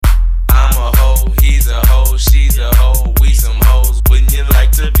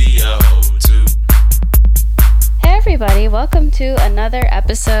welcome to another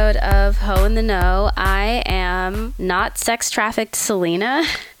episode of Ho in the Know. I am not sex-trafficked Selena.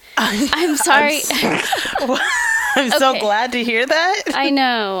 I'm sorry. I'm so glad to hear that. I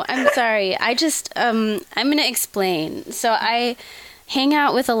know. I'm sorry. I'm going to explain. So I hang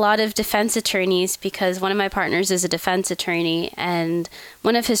out with a lot of defense attorneys because one of my partners is a defense attorney, and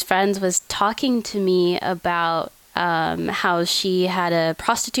one of his friends was talking to me about how she had a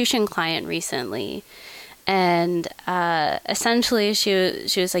prostitution client recently. And essentially she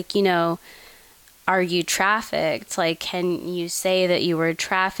was like, are you trafficked? Like, can you say that you were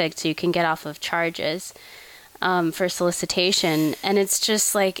trafficked so you can get off of charges for solicitation? And it's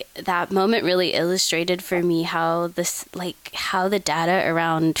just like that moment really illustrated for me how the data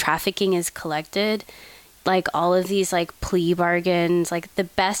around trafficking is collected. Like all of these like plea bargains, like the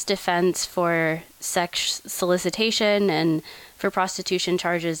best defense for sex solicitation and for prostitution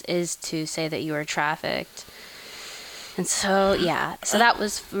charges is to say that you were trafficked. And so, so that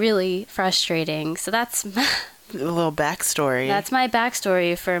was really frustrating. So that's a little backstory. That's my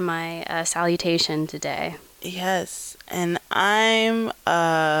backstory for my salutation today. Yes. And I'm,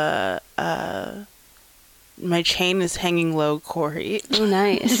 my chain is hanging low, Corey. Oh,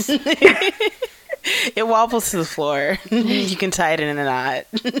 nice. It wobbles to the floor. You can tie it in a knot.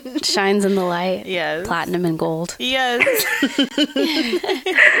 Shines in the light. Yes. Platinum and gold. Yes.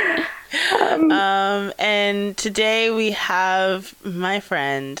 And today we have my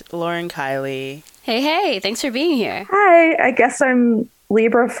friend, Lauren Kiley. Hey. Thanks for being here. Hi. I guess I'm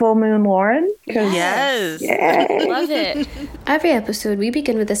Libra full moon Lauren. Yes. Yay. Love it. Every episode, we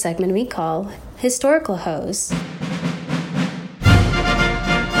begin with a segment we call Historical Hoes.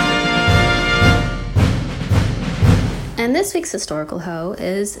 And this week's historical hoe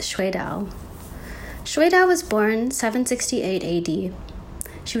is Shui Dao. Shui Dao was born 768 AD.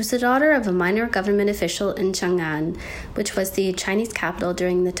 She was the daughter of a minor government official in Chang'an, which was the Chinese capital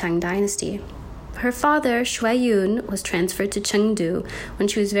during the Tang Dynasty. Her father, Shui Yun, was transferred to Chengdu when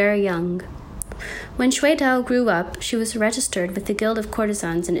she was very young. When Shui Dao grew up, she was registered with the Guild of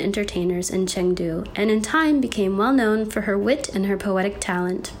Courtesans and Entertainers in Chengdu, and in time became well known for her wit and her poetic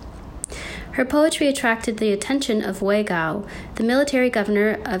talent. Her poetry attracted the attention of Wei Gao, the military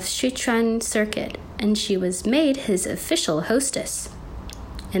governor of Sichuan Circuit, and she was made his official hostess.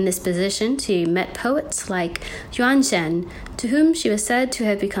 In this position, she met poets like Yuan Zhen, to whom she was said to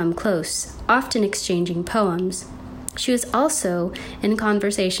have become close, often exchanging poems. She was also in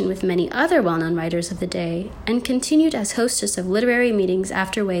conversation with many other well-known writers of the day, and continued as hostess of literary meetings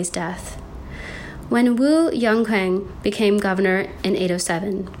after Wei's death. When Wu Yonghuang became governor in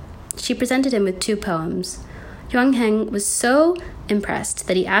 807, she presented him with 2 poems. Yonghuang was so impressed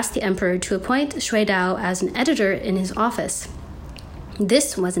that he asked the emperor to appoint Shui Dao as an editor in his office.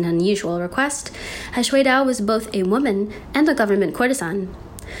 This was an unusual request, as Shui Dao was both a woman and a government courtesan.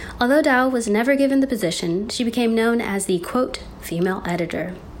 Although Dao was never given the position, she became known as the, quote, female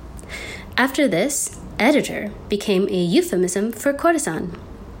editor. After this, editor became a euphemism for courtesan.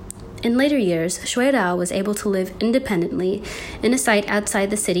 In later years, Shui Dao was able to live independently in a site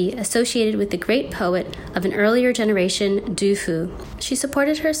outside the city associated with the great poet of an earlier generation, Du Fu. She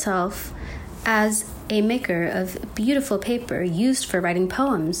supported herself as a maker of beautiful paper used for writing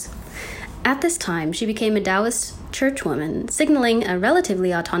poems. At this time, she became a Taoist churchwoman, signaling a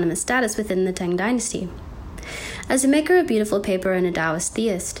relatively autonomous status within the Tang Dynasty. As a maker of beautiful paper and a Taoist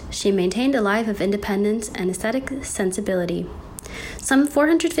theist, she maintained a life of independence and aesthetic sensibility. Some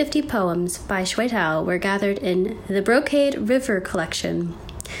 450 poems by Shui Dao were gathered in the Brocade River collection.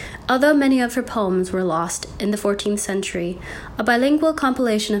 Although many of her poems were lost in the 14th century, a bilingual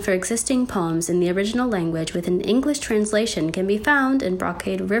compilation of her existing poems in the original language with an English translation can be found in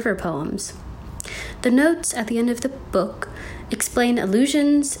Brocade River poems. The notes at the end of the book explain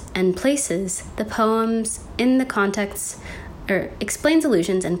allusions and places the poems in the context explains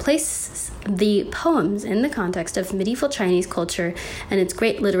allusions and places the poems in the context of medieval Chinese culture and its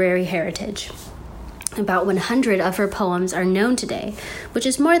great literary heritage. About 100 of her poems are known today, which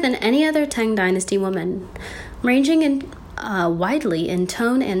is more than any other Tang Dynasty woman. Ranging widely in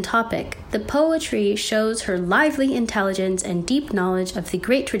tone and topic, the poetry shows her lively intelligence and deep knowledge of the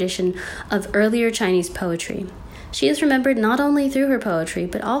great tradition of earlier Chinese poetry. She is remembered not only through her poetry,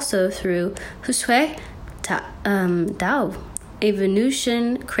 but also through Husui Dao, a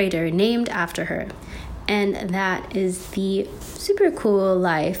Venusian crater named after her. And that is the super cool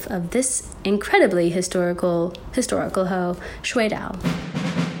life of this incredibly historical hoe, Shui Dao.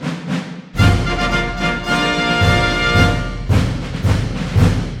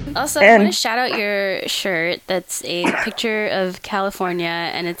 Also, I And- want to shout out your shirt. That's a picture of California,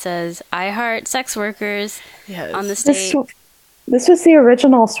 and it says "I heart sex workers" Yes. on the This, state. this was the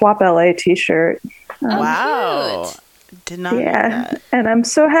original Swap LA t-shirt. Wow. Cute. Did not know Yeah, that. and I'm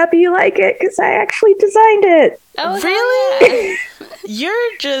so happy you like it because I actually designed it. Oh, Really? hell yeah.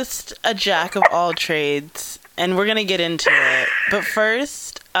 You're just a jack of all trades, and we're gonna get into it. But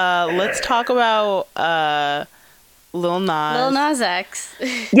first, let's talk about Lil Nas, Lil Nas X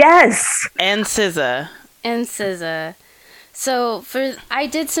Yes. and SZA. and SZA. So I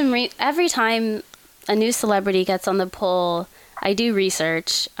did some every time a new celebrity gets on the poll, I do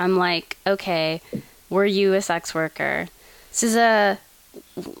research. I'm like, okay, were you a sex worker? SZA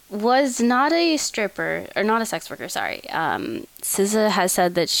was not a stripper, or not a sex worker, sorry. SZA has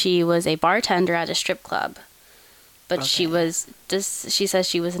said that she was a bartender at a strip club, but she says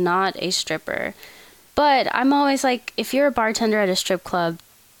she was not a stripper. But I'm always like, if you're a bartender at a strip club,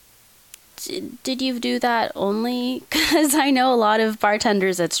 did you do that only? Because I know a lot of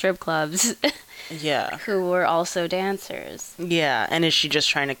bartenders at strip clubs Yeah. who were also dancers. Yeah, and is she just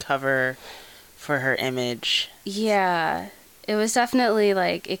trying to cover for her image? Yeah, it was definitely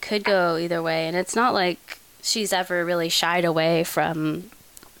like, it could go either way, and it's not like she's ever really shied away from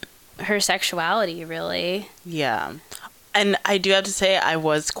her sexuality, really. Yeah. And I do have to say, I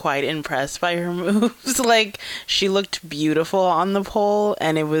was quite impressed by her moves. Like, she looked beautiful on the pole,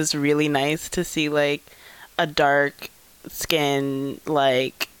 and it was really nice to see, like, a dark skin,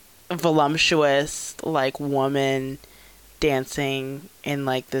 like, voluptuous, like, woman dancing in,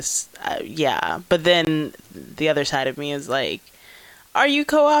 like, this, yeah. But then the other side of me is like, are you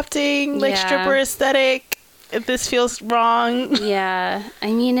co-opting, like, Yeah. stripper aesthetic? If this feels wrong. Yeah,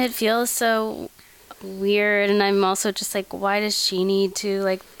 I mean, it feels so weird, and I'm also just like, why does she need to,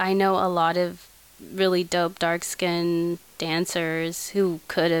 like, I know a lot of really dope dark skinned dancers who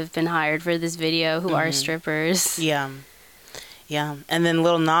could have been hired for this video who are strippers. Yeah. Yeah. And then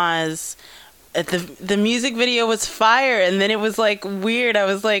Lil Nas, the music video was fire, and then it was like weird. I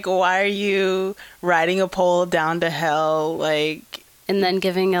was like, why are you riding a pole down to hell? Like, And then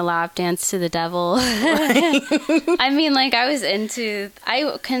giving a lap dance to the devil. I mean, like,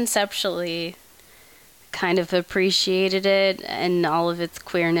 I conceptually kind of appreciated it and all of its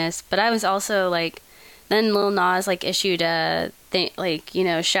queerness, but I was also like, then Lil Nas like issued a thing, like, you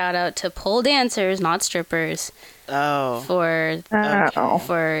know, shout out to pole dancers, not strippers, oh. Oh.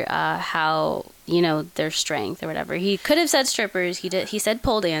 for how, you know, their strength or whatever. He could have said strippers. He said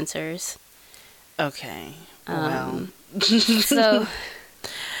pole dancers. Okay. Well. So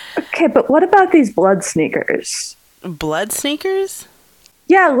Okay, but what about these blood sneakers? Blood sneakers?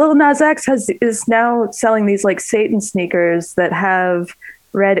 Yeah, Lil Nas X is now selling these like Satan sneakers that have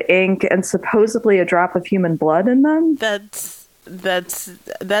red ink and supposedly a drop of human blood in them. That's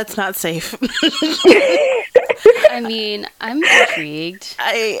not safe. I mean, I'm intrigued.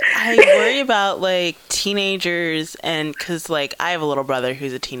 I worry about like teenagers, and because like I have a little brother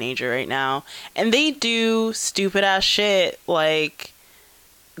who's a teenager right now, and they do stupid ass shit. Like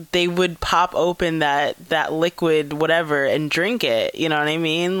they would pop open that liquid whatever and drink it. You know what I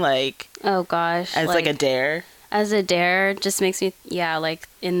mean? Like Oh gosh, as like a dare. As a dare, just makes me, yeah, like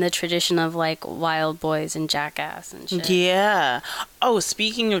in the tradition of like Wild Boys and Jackass and shit. Yeah. Oh,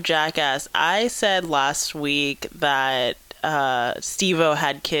 speaking of Jackass, I said last week that Steve-O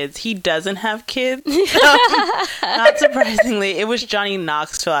had kids. He doesn't have kids. Not surprisingly. It was Johnny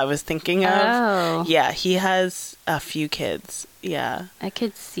Knoxville I was thinking of. Oh. Yeah, he has a few kids. Yeah. I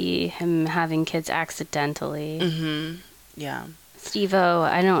could see him having kids accidentally. Yeah. Steve-O,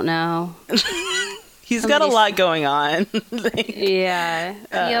 I don't know. He's got a lot going on. Like, Yeah.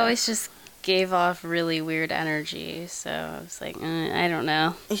 He always just gave off really weird energy. So I was like, I don't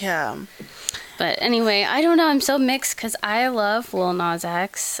know. yeah. But anyway, I don't know. I'm so mixed because I love Lil Nas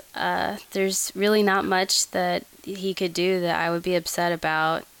X. There's really not much that he could do that I would be upset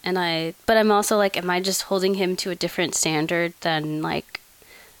about. But I'm also like, am I just holding him to a different standard than like,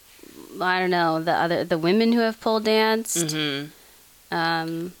 I don't know, the women who have pole danced?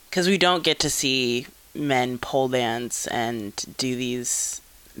 Because we don't get to see men pole dance and do these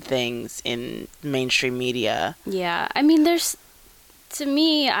things in mainstream media. Yeah. I mean, to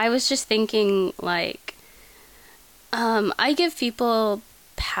me, I was just thinking like, I give people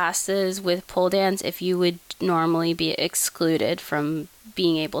passes with pole dance if you would normally be excluded from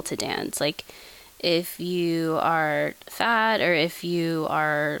being able to dance. Like, if you are fat, or if you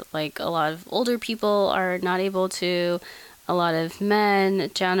are like, a lot of older people are not able to. A lot of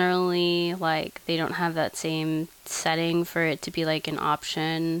men generally, like, they don't have that same setting for it to be like an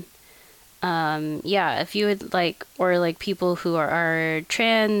option. Yeah, if you would like, or like people who are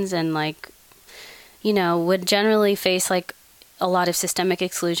trans and like, you know, would generally face like a lot of systemic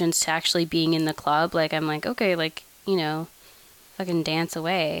exclusions to actually being in the club. Like, I'm like, okay, like, you know, fucking dance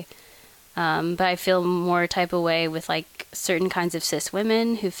away. But I feel more type of way with like certain kinds of cis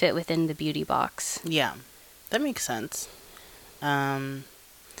women who fit within the beauty box. Yeah, that makes sense.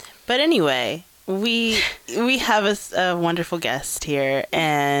 But anyway, we have a wonderful guest here,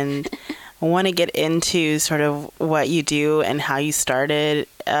 and I want to get into sort of what you do and how you started.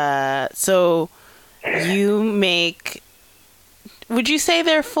 So you make, would you say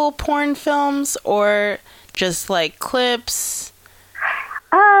they're full porn films or just like clips?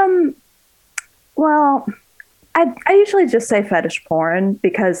 Well, I usually just say fetish porn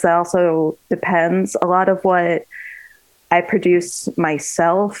because that also depends. A lot of what I produce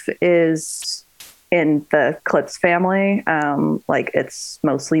myself is in the clips family. Like it's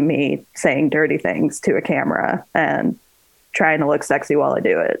mostly me saying dirty things to a camera and trying to look sexy while I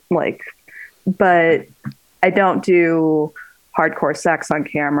do it. Like, but I don't do hardcore sex on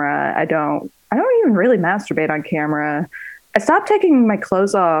camera. I don't even really masturbate on camera. I stopped taking my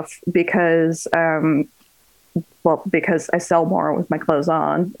clothes off because, because I sell more with my clothes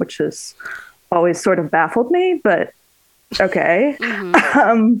on, which has always sort of baffled me, but okay.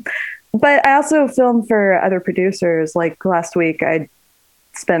 But I also film for other producers. Like last week, I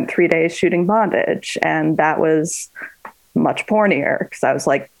spent 3 days shooting Bondage, and that was much pornier because I was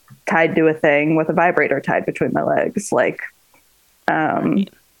like tied to a thing with a vibrator tied between my legs. Like,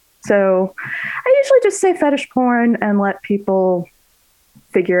 so I usually just say fetish porn and let people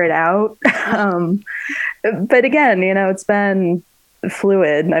figure it out. But again, you know, it's been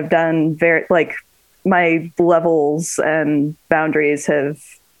fluid. I've done my levels and boundaries have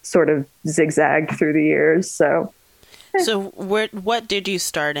sort of zigzagged through the years. So what did you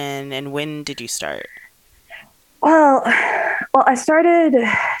start in and when did you start? Well, I started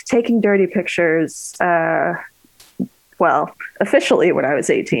taking dirty pictures, officially when I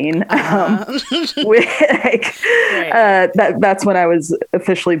was 18. That's when I was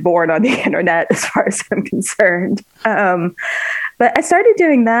officially born on the internet, as far as I'm concerned. But I started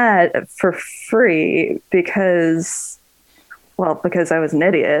doing that for free because I was an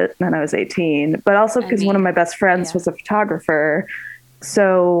idiot and I was 18, but also because one of my best friends was a photographer.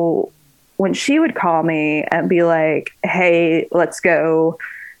 So when she would call me and be like, hey, let's go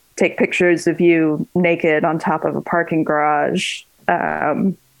take pictures of you naked on top of a parking garage,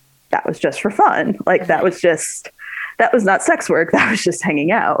 that was just for fun. Like that was not sex work. That was just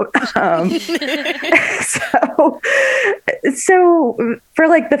hanging out. So for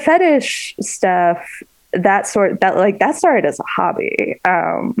like the fetish stuff, that started as a hobby.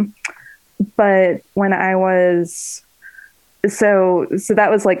 But when I was, so that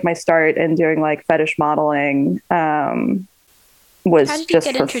was like my start in doing like fetish modeling. Was how did you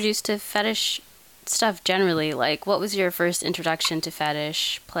get introduced to fetish stuff generally? Like, what was your first introduction to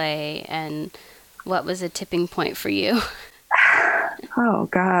fetish play, and what was a tipping point for you? Oh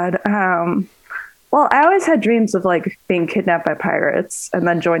God. Well, I always had dreams of like being kidnapped by pirates and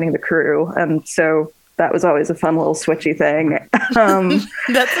then joining the crew, and so that was always a fun little switchy thing.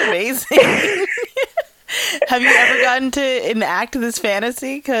 That's amazing. Have you ever gotten to enact this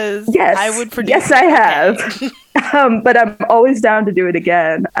fantasy? Because yes, I would produce. Yes, I have. But I'm always down to do it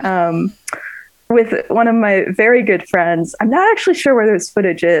again. With one of my very good friends. I'm not actually sure where this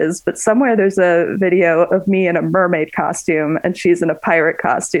footage is, but somewhere there's a video of me in a mermaid costume and she's in a pirate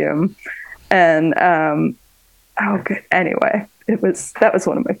costume. And good. Anyway, that was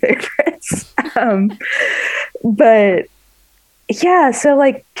one of my favorites. But yeah, so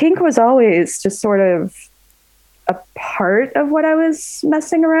like kink was always just sort of a part of what I was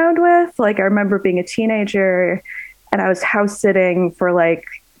messing around with. Like I remember being a teenager and I was house sitting for like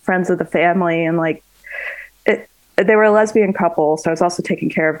friends of the family, and like they were a lesbian couple, so I was also taking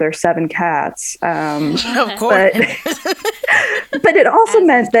care of their 7 cats. Of course. But it also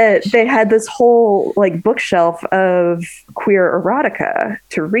meant that they had this whole like bookshelf of queer erotica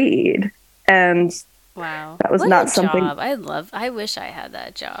to read, and wow, that was what not a something job. I wish I had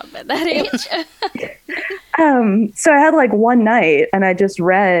that job at that age. So I had like one night and I just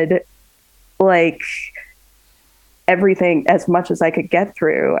read like everything as much as I could get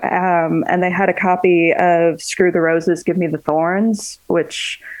through. And they had a copy of Screw the Roses, Give Me the Thorns,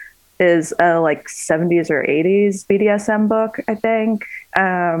 which is a like 70s or 80s BDSM book, I think.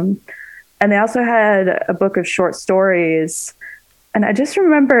 And they also had a book of short stories. And I just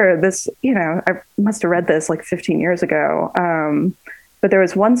remember this, you know, I must have read this like 15 years ago. But there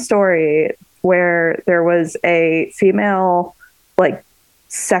was one story where there was a female like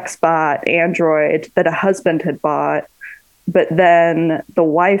sex bot android that a husband had bought, but then the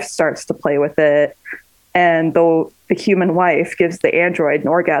wife starts to play with it, and the human wife gives the android an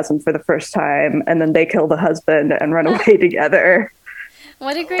orgasm for the first time, and then they kill the husband and run away together.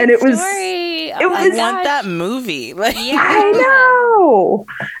 What a great And story. I want that movie. Like, I know.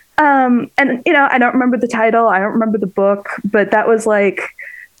 And you know, I don't remember the title, I don't remember the book, but that was like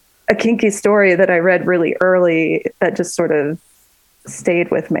a kinky story that I read really early that just sort of stayed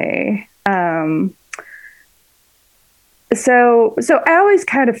with me. So I always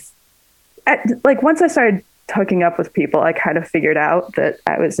kind of, like, once I started hooking up with people, I kind of figured out that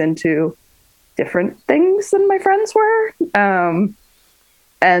I was into different things than my friends were.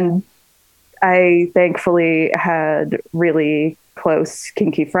 And I thankfully had really close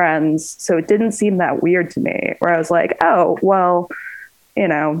kinky friends, so it didn't seem that weird to me, where I was like, oh, well, you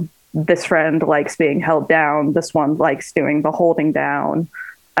know, this friend likes being held down, this one likes doing the holding down.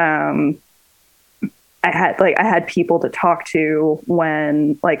 I had people to talk to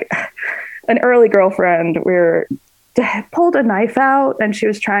when, like, an early girlfriend, pulled a knife out and she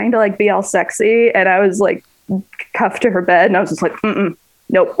was trying to like be all sexy, and I was like cuffed to her bed, and I was just like,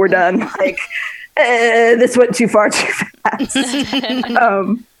 nope, we're done. Like, this went too far too fast.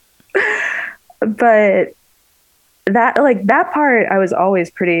 But that part, I was always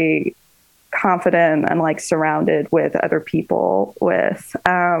pretty confident and like surrounded with other people with,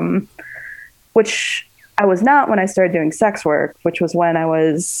 which I was not when I started doing sex work, which was when I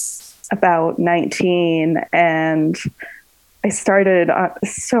was about 19, and I started on,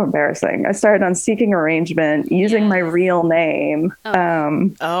 it's so embarrassing. I started on Seeking Arrangement using my real name.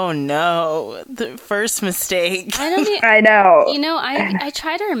 oh no, the first mistake. I know. You know, I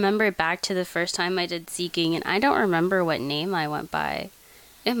try to remember back to the first time I did Seeking, and I don't remember what name I went by.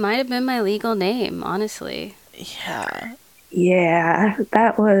 It might have been my legal name, honestly. Yeah,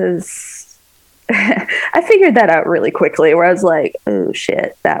 that was... I figured that out really quickly, where I was like, oh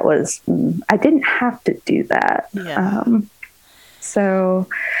shit, that was... I didn't have to do that. Yeah. So,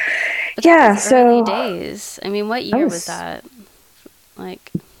 but yeah, early days. I mean, what year was that?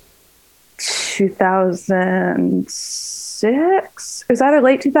 Like 2006. It was either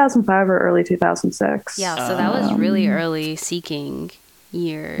late 2005 or early 2006. Yeah, so that was really early Seeking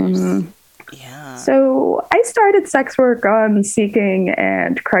years. Mm-hmm. Yeah. So I started sex work on Seeking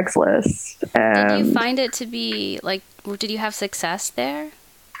and Craigslist. Did you find it to be like? Did you have success there?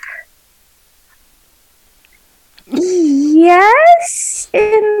 Yes,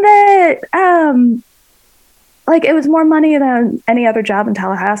 in that, like, it was more money than any other job in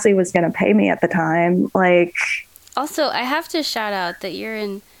Tallahassee was going to pay me at the time. Like, also, I have to shout out that you're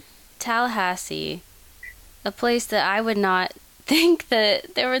in Tallahassee, a place that I would not think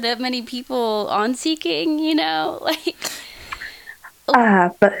that there were that many people on Seeking. You know, like,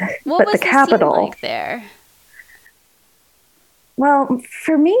 but was the capital scene like there? Well,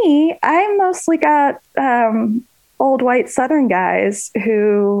 for me, I mostly got old white Southern guys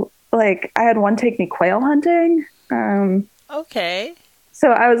who, like, I had one take me quail hunting. Okay.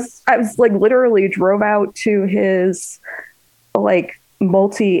 So I was like literally drove out to his like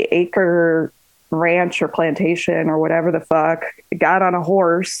multi-acre ranch or plantation or whatever the fuck, got on a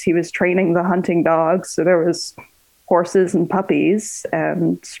horse. He was training the hunting dogs. So there was horses and puppies,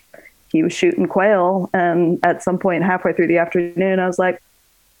 and he was shooting quail. And at some point halfway through the afternoon, I was like,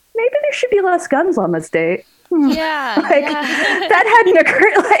 maybe there should be less guns on this date. Yeah. That hadn't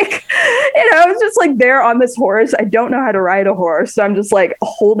occurred. Like, you know, I was just like there on this horse. I don't know how to ride a horse. So I'm just like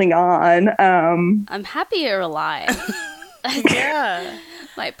holding on. I'm happy you're alive. Yeah.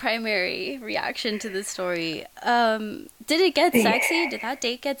 My primary reaction to the story. Did it get sexy? Did that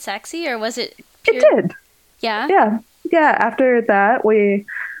date get sexy, or was it pure... It did. Yeah? Yeah. After that, we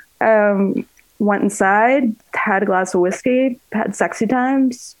went inside, had a glass of whiskey, had sexy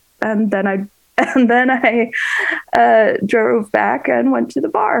times, and then I drove back and went to the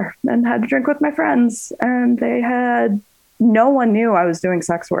bar and had a drink with my friends. And no one knew I was doing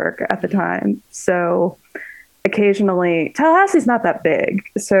sex work at the time. So occasionally, Tallahassee's not that big.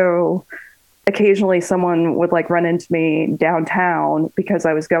 So occasionally someone would like run into me downtown because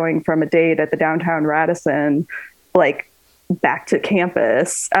I was going from a date at the downtown Radisson, like back to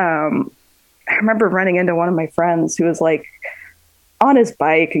campus. I remember running into one of my friends who was like on his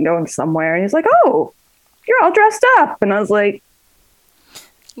bike and going somewhere, and he's like, "Oh, you're all dressed up," and I was like,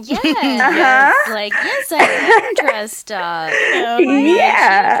 "Yes, like yes, I am dressed up.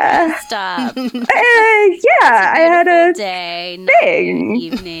 Yeah, dressed up. Yeah, I had a day, thing,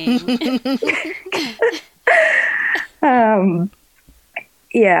 evening."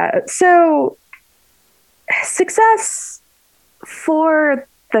 Yeah. So success for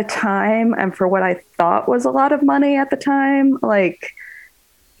the time and for what I thought was a lot of money at the time, like,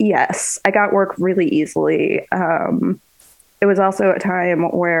 yes, I got work really easily. It was also a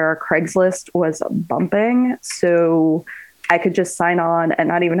time where Craigslist was bumping, so I could just sign on and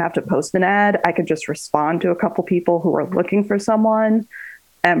not even have to post an ad. I could just respond to a couple people who were looking for someone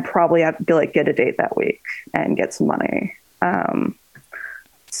and probably have to like get a date that week and get some money.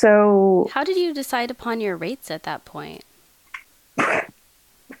 So How did you decide upon your rates at that point?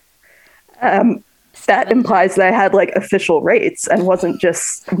 That implies that I had like official rates and wasn't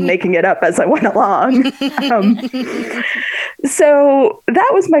just making it up as I went along. So that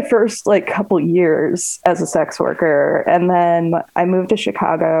was my first like couple years as a sex worker. And then I moved to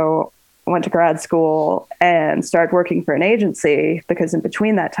Chicago, went to grad school, and started working for an agency because in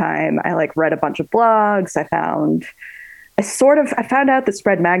between that time, I like read a bunch of blogs. I found out that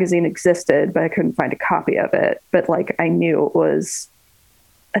Spread Magazine existed, but I couldn't find a copy of it. But like I knew it was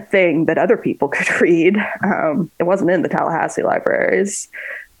a thing that other people could read. It wasn't in the Tallahassee libraries.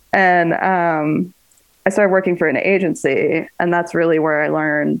 And I started working for an agency, and that's really where I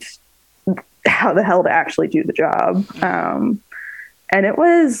learned how the hell to actually do the job. And it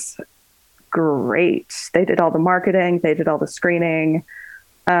was great. They did all the marketing, they did all the screening.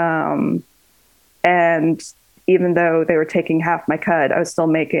 And even though they were taking half my cut, I was still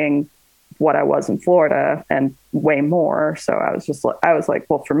making what I was in Florida and way more. So I was like,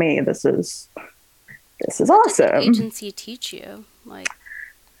 well, for me, this is awesome. What did the agency teach you? Like,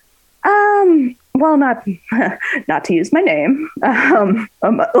 well, not to use my name.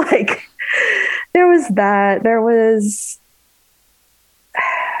 Like there was that. There was,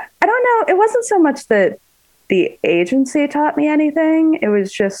 I don't know. It wasn't so much that the agency taught me anything. It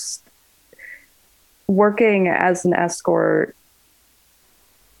was just working as an escort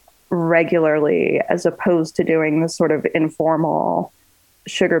regularly as opposed to doing this sort of informal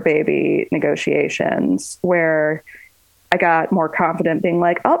sugar baby negotiations where I got more confident being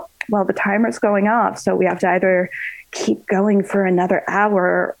like, oh, well, the timer's going off, so we have to either keep going for another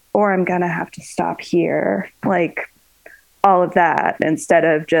hour or I'm going to have to stop here. Like all of that instead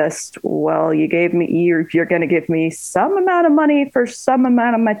of just, well, you're going to give me some amount of money for some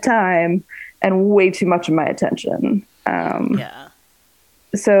amount of my time and way too much of my attention. Yeah.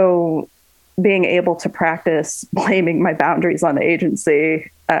 So being able to practice blaming my boundaries on the agency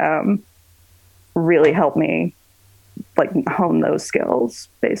really helped me like hone those skills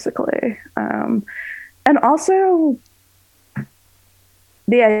basically. And also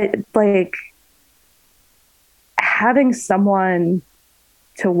the like having someone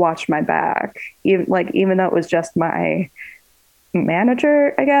to watch my back, even though it was just my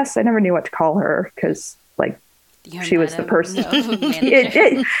manager, I guess. I never knew what to call her because like she was the person.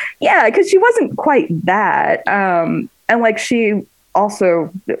 Yeah, because she wasn't quite that. And like she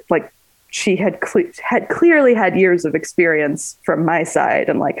also like she had clearly had years of experience from my side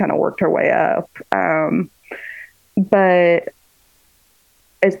and like kind of worked her way up. But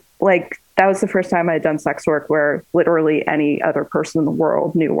it's like that was the first time I had done sex work where literally any other person in the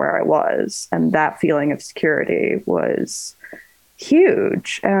world knew where I was, and that feeling of security was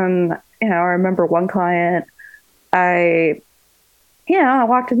huge. And I remember one client. I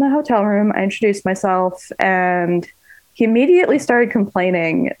walked in the hotel room, I introduced myself, and he immediately started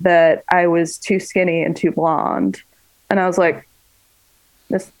complaining that I was too skinny and too blonde. And I was like,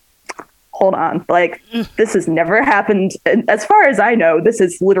 hold on, like, this has never happened. And as far as I know, this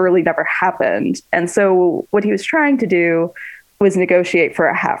has literally never happened. And so what he was trying to do was negotiate for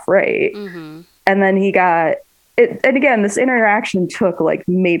a half rate. Mm-hmm. And then he got it. And again, this interaction took like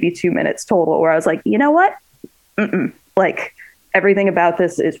maybe 2 minutes total where I was like, you know what? Like everything about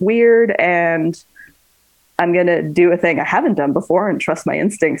this is weird and I'm going to do a thing I haven't done before and trust my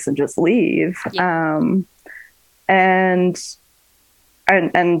instincts and just leave. Yeah. And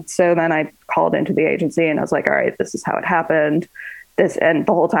so then I called into the agency and I was like, all right, this is how it happened. And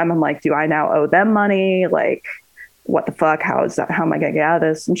the whole time I'm like, do I now owe them money? Like, what the fuck? How am I going to get out of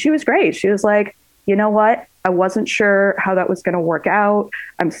this? And she was great. She was like, you know what? I wasn't sure how that was going to work out.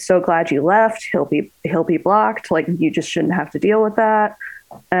 I'm so glad you left. He'll be blocked. Like, you just shouldn't have to deal with that.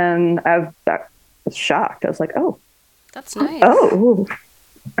 And I was shocked. I was like, oh, that's nice. Oh,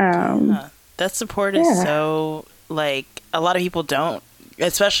 that support is so like a lot of people don't,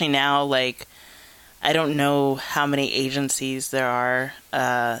 especially now. Like, I don't know how many agencies there are.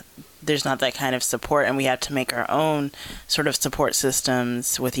 There's not that kind of support, and we have to make our own sort of support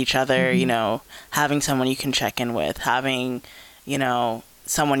systems with each other, having someone you can check in with, having,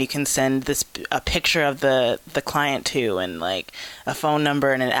 someone you can send a picture of the client to, and like a phone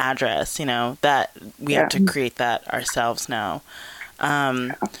number and an address, that we have to create that ourselves now.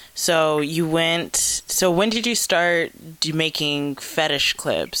 So when did you start making fetish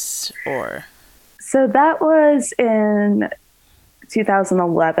clips, or? So that was in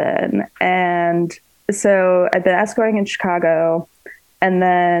 2011. And so I'd been escorting in Chicago, and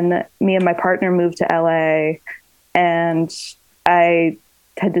then me and my partner moved to LA, and I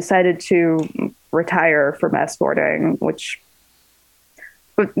had decided to retire from escorting, which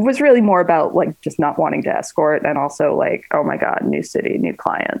was really more about like just not wanting to escort, and also like, oh my God, new city, new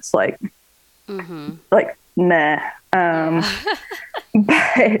clients, like, like, meh.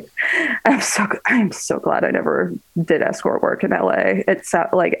 But I'm so glad I never did escort work in LA. It's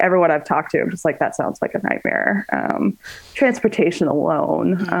like everyone I've talked to, I'm just like, that sounds like a nightmare. Transportation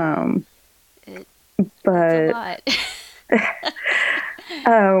alone. But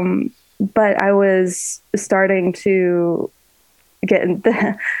but I was starting to get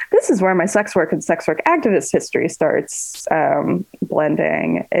this is where my sex work and sex work activist history starts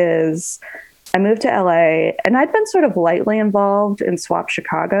blending. Is I moved to LA, and I'd been sort of lightly involved in Swap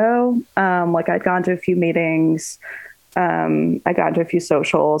Chicago. Like I'd gone to a few meetings, I got to a few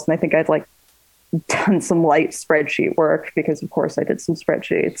socials, and I think I'd like done some light spreadsheet work because, of course, I did some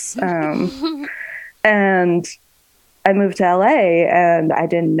spreadsheets. And I moved to LA, and I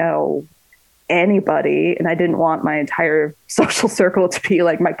didn't know anybody, and I didn't want my entire social circle to be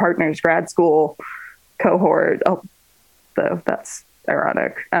like my partner's grad school cohort. Oh, though that's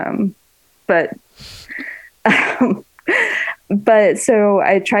ironic. But so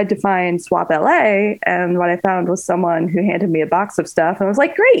I tried to find Swap LA, and what I found was someone who handed me a box of stuff, and I was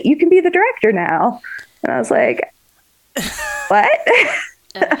like, great, you can be the director now. And I was like, what?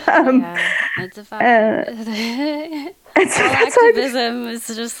 Yeah, it's a fact. Activism is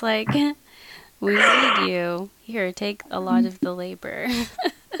just like, we need you. Here, take a lot of the labor.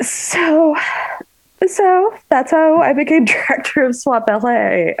 So that's how I became director of Swap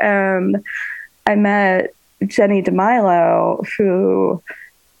LA. And I met Jenny DeMilo, who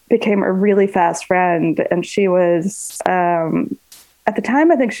became a really fast friend. And she was, at the time,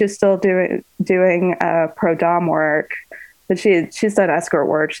 I think she was still doing pro dom work. But she's done escort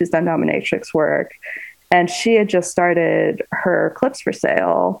work. She's done dominatrix work. And she had just started her clips for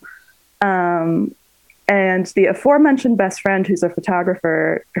sale. And the aforementioned best friend, who's a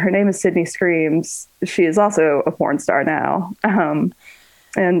photographer, her name is Sydney Screams. She is also a porn star now. And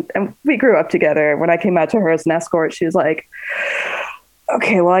we grew up together. When I came out to her as an escort, she was like,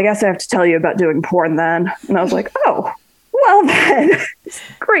 okay, well, I guess I have to tell you about doing porn then. And I was like, oh, well then.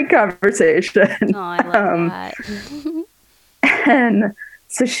 Great conversation. Oh, I love that. And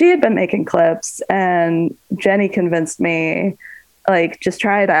so she had been making clips, and Jenny convinced me, like, just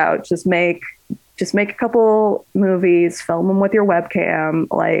try it out. Just make a couple movies, film them with your webcam,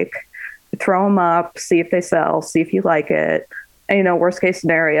 like throw them up, see if they sell, see if you like it. And, worst case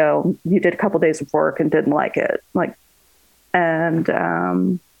scenario, you did a couple days of work and didn't like it. Like, and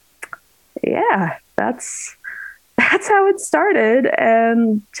yeah, that's how it started.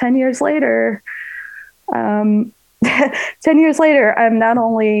 And 10 years later, 10 years later, I'm not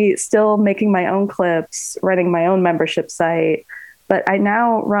only still making my own clips, running my own membership site, but I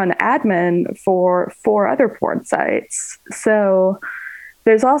now run admin for 4 other porn sites. So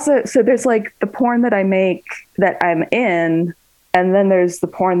there's like the porn that I make that I'm in, and then there's the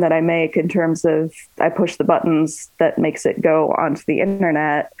porn that I make in terms of I push the buttons that makes it go onto the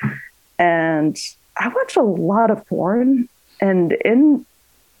internet. And I watch a lot of porn, and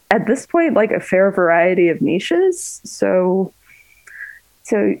at this point, like a fair variety of niches. So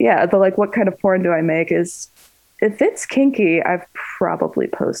yeah, the what kind of porn do I make is, if it's kinky, I've probably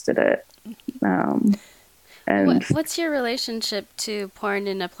posted it. And what's your relationship to porn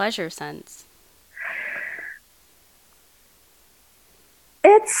in a pleasure sense?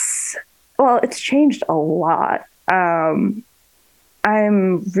 It's changed a lot. I'm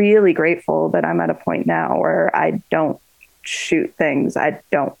really grateful that I'm at a point now where I don't shoot things I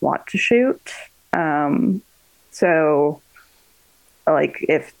don't want to shoot. So like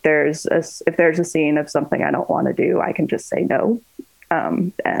if there's a scene of something I don't want to do, I can just say no.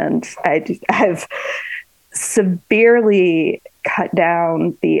 And I've severely cut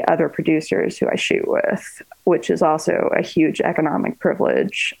down the other producers who I shoot with, which is also a huge economic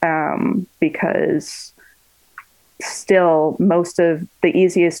privilege, because still most of the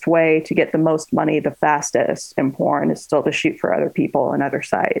easiest way to get the most money the fastest in porn is still to shoot for other people and other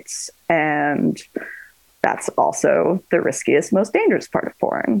sites. And that's also the riskiest, most dangerous part of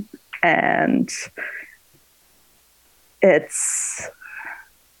porn. And it's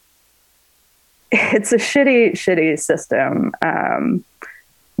it's a shitty system.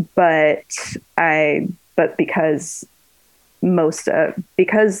 But because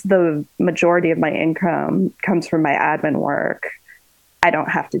because the majority of my income comes from my admin work, I don't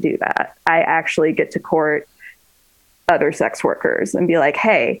have to do that. I actually get to court other sex workers and be like,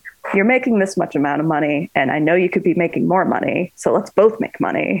 hey, you're making this much amount of money, and I know you could be making more money, so let's both make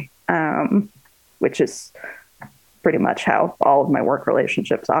money, which is pretty much how all of my work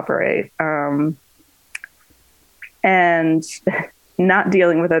relationships operate. And not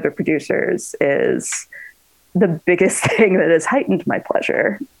dealing with other producers is the biggest thing that has heightened my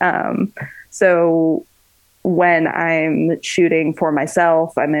pleasure. So when I'm shooting for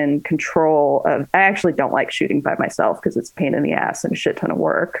myself, I'm in control of, I actually don't like shooting by myself because it's a pain in the ass and a shit ton of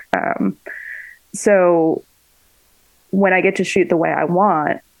work. So when I get to shoot the way I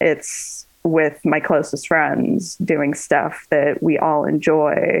want, it's with my closest friends doing stuff that we all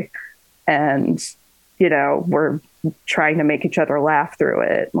enjoy. And, you know, we're trying to make each other laugh through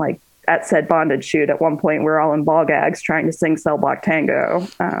it. Like at said bondage shoot, at one point, we're all in ball gags trying to sing Cell Block Tango.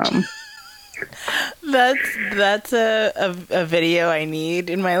 That's a video I need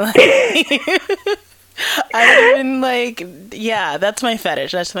in my life. I've been like, yeah, that's my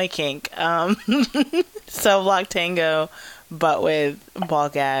fetish. That's my kink. Cell Block Tango, but with ball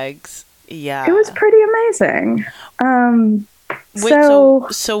gags. Yeah. It was pretty amazing.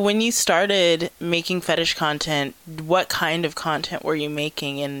 Wait, so when you started making fetish content, what kind of content were you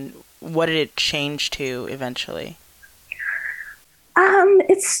making, and what did it change to eventually?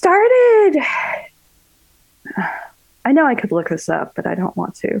 It started, I know I could look this up, but I don't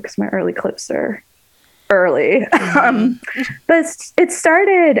want to because my early clips are early. But it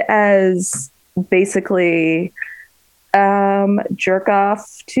started as basically jerk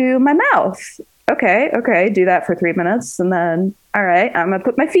off to my mouth. Okay, do that for 3 minutes, and then, all right, I'm gonna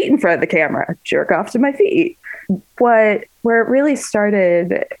put my feet in front of the camera, jerk off to my feet. Where it really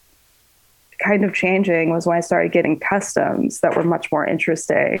started kind of changing was when I started getting customs that were much more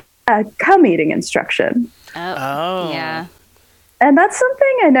interesting. Cum eating instruction. Oh, yeah. And that's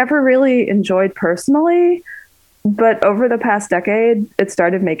something I never really enjoyed personally, but over the past decade, it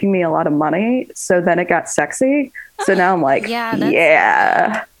started making me a lot of money. So then it got sexy. So now I'm like,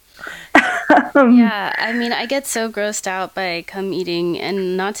 yeah. Yeah, I mean, I get so grossed out by cum eating,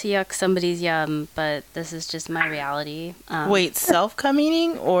 and not to yuck somebody's yum, but this is just my reality. Wait, self cum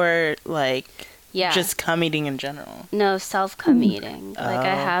eating or like just cum eating in general? No, self cum eating. Like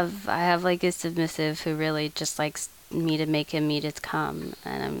I have like a submissive who really just likes me to make him eat his cum,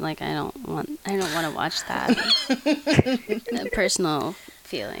 and I'm like, I don't want to watch that. A personal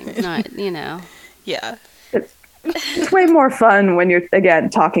feeling, not, you know. Yeah. It's way more fun when you're, again,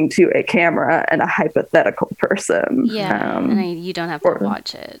 talking to a camera and a hypothetical person. Yeah, and you don't have to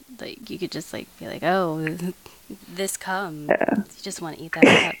watch it. Like, you could just, like, be like, oh, this cum. Yeah. You just want to eat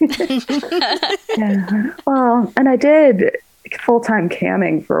that up. Yeah. Well, and I did full-time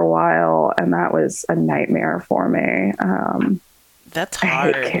camming for a while, and that was a nightmare for me. That's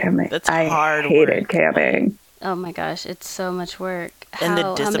hard. I hate camming. That's hard I hated work. camming. Oh, my gosh. It's so much work. And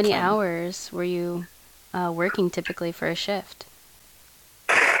the discipline. How many hours were you working typically for a shift?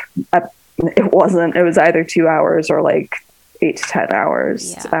 It was either 2 hours or like 8 to 10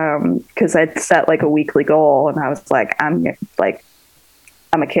 hours. Because I'd set like a weekly goal, and I was like, I'm a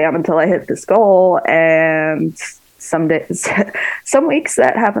cam until I hit this goal. And some days, some weeks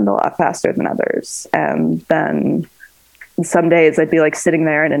that happened a lot faster than others. And then some days I'd be like sitting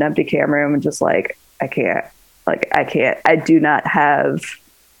there in an empty cam room and just like, I can't. I do not have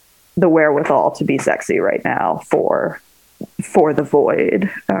the wherewithal to be sexy right now for the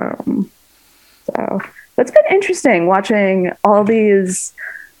void. So it's been interesting watching all these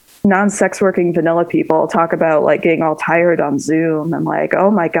non-sex working vanilla people talk about like getting all tired on Zoom and like,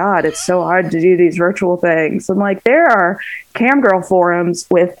 oh my God, it's so hard to do these virtual things. And like, there are camgirl forums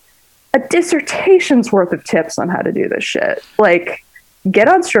with a dissertation's worth of tips on how to do this shit. Like, get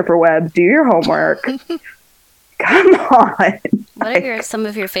on Stripper Web, do your homework. Come on. What are some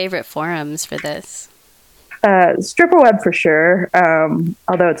of your favorite forums for this? Stripper Web for sure,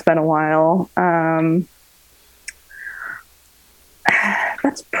 although it's been a while.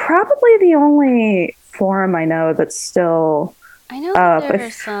 That's probably the only forum I know that's still I know that there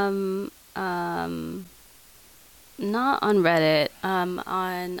are some, not on Reddit, on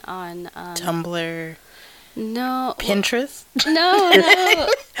Tumblr. No. Pinterest? No.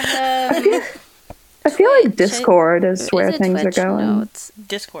 I feel like Discord is where things are going. No, it's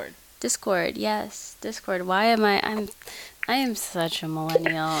Discord. Discord, yes. Discord. Why am I am such a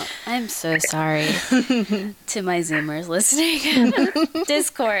millennial. I'm so sorry to my Zoomers listening.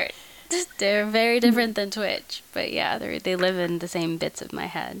 Discord. They're very different than Twitch, but yeah, they live in the same bits of my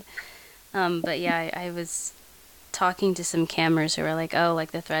head. But yeah, I was talking to some cammers who were like, oh,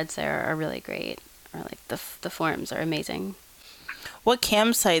 like the threads there are really great, or like the forums are amazing. What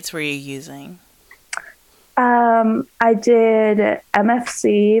cam sites were you using? I did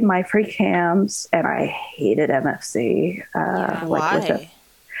MFC, My Free Cams, and I hated MFC. Why?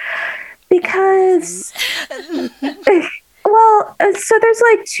 Because, well, so there's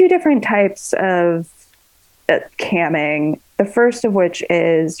like two different types of camming. The first of which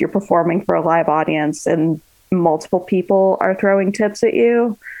is you're performing for a live audience and multiple people are throwing tips at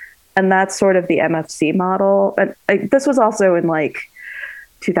you. And that's sort of the MFC model. And this was also in like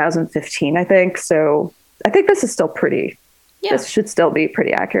 2015, I think. So I think this is still pretty, this should still be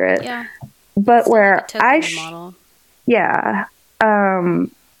pretty accurate. Yeah. But where model. Yeah.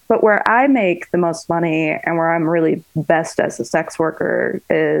 But where I make the most money and where I'm really best as a sex worker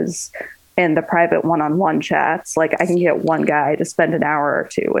is in the private one-on-one chats. Like I can get one guy to spend an hour or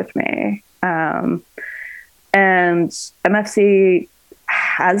two with me. And MFC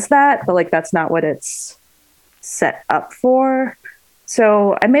has that, but like that's not what it's set up for.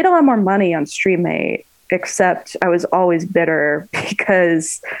 So I made a lot more money on StreamMate, except I was always bitter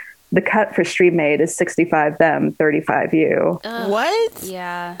because the cut for StreamMate is 65 them, 35 you. What?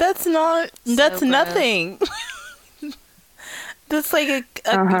 Yeah. That's nothing. That's like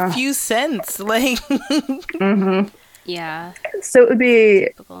a few cents. Like Yeah. So it would be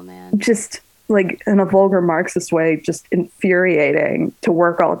typical, man. Just like in a vulgar Marxist way, just infuriating to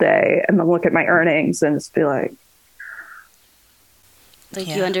work all day and then look at my earnings and just be like,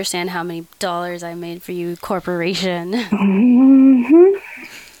 you understand how many dollars I made for you, corporation.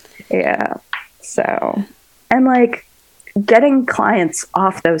 Yeah. So, and like getting clients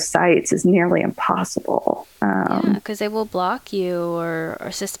off those sites is nearly impossible. Yeah, because they will block you or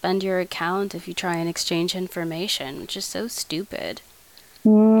suspend your account if you try and exchange information, which is so stupid.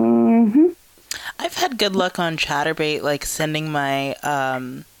 I've had good luck on Chatterbait, like sending my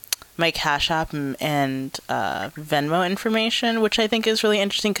my Cash App and Venmo information, which I think is really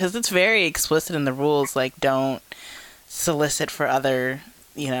interesting because it's very explicit in the rules. Like, don't solicit for other,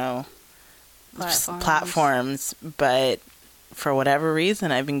 platforms. But for whatever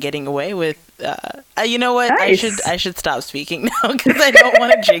reason, I've been getting away with. You know what? Nice. I should stop speaking now because I don't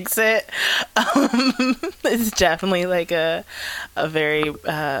want to jinx it. It's definitely like a very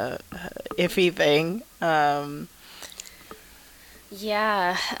iffy thing.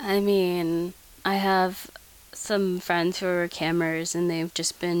 Yeah, I mean, I have some friends who are cammers and they've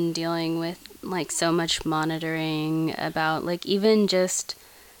just been dealing with like so much monitoring about like even just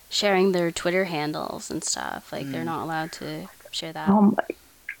sharing their Twitter handles and stuff. Like they're not allowed to share that. Oh my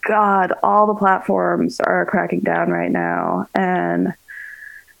God, all the platforms are cracking down right now. And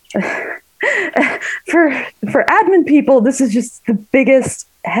for admin people, this is just the biggest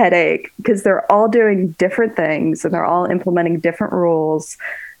headache because they're all doing different things and they're all implementing different rules.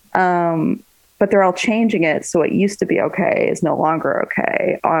 But they're all changing it. So what used to be okay is no longer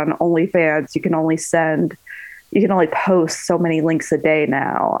okay. On OnlyFans, you can only post so many links a day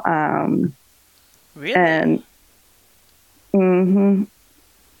now. Really? And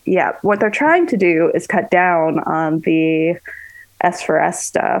yeah, what they're trying to do is cut down on the S4S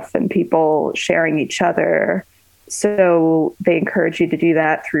stuff and people sharing each other. So they encourage you to do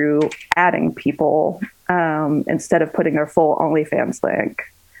that through adding people instead of putting their full OnlyFans link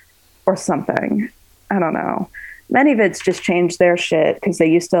or something. I don't know. Many of it's just changed their shit because they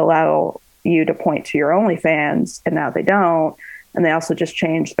used to allow you to point to your OnlyFans and now they don't. And they also just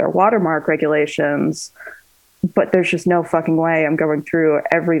changed their watermark regulations. But there's just no fucking way I'm going through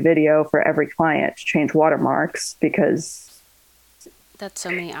every video for every client to change watermarks because that's so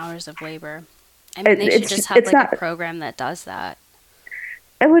many hours of labor. I mean, they should just have like a program that does that.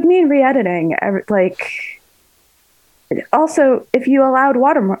 It would mean re-editing. Like, also, if you allowed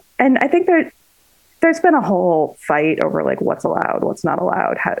watermark, and I think there's been a whole fight over like what's allowed, what's not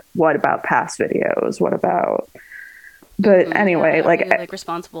allowed. What about past videos? What about? But anyway, yeah, like, you're, like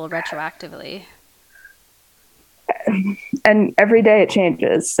responsible retroactively. And every day it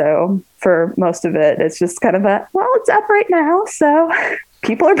changes. So for most of it, it's just kind of it's up right now. So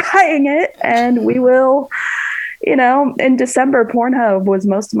people are buying it and we will, in December, Pornhub was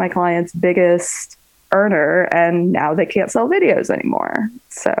most of my clients' biggest earner and now they can't sell videos anymore.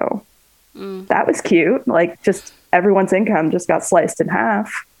 So that was cute. Like just everyone's income just got sliced in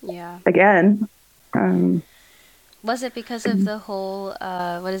half. Yeah. Again. Was it because of the whole,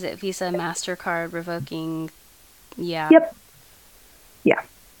 Visa, MasterCard revoking? Yeah. Yep. Yeah.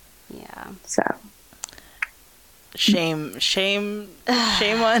 Yeah. So. Shame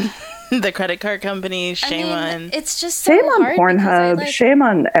on The credit card companies, shame on. It's just so Shame on hard because Pornhub. I, like, Shame it's so hard Shame because on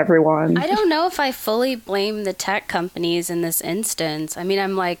I, Pornhub. like, Shame on everyone. I don't know if I fully blame the tech companies in this instance. I mean,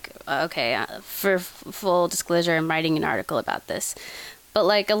 I'm like, okay, for full disclosure, I'm writing an article about this. But,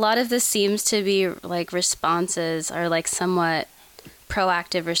 like, a lot of this seems to be, like, responses are, like, somewhat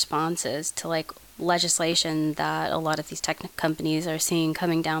proactive responses to, like, legislation that a lot of these tech companies are seeing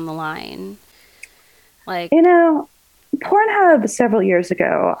coming down the line. Like, You know, Pornhub several years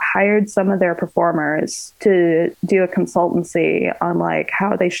ago hired some of their performers to do a consultancy on like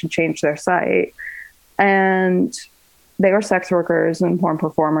how they should change their site. And they were sex workers and porn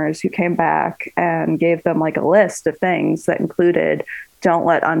performers who came back and gave them like a list of things that included don't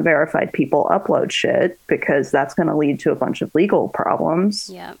let unverified people upload shit because that's going to lead to a bunch of legal problems.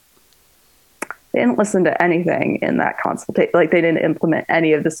 yeah. They didn't listen to anything in that consultation. Like they didn't implement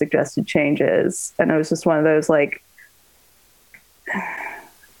any of the suggested changes. And it was just one of those like,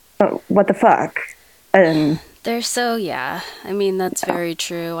 oh, what the fuck? And They're so, yeah. I mean, that's very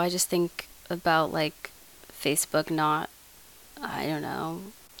true. I just think about, like, Facebook not, I don't know,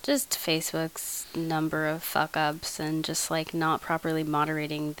 just Facebook's number of fuck-ups and just, like, not properly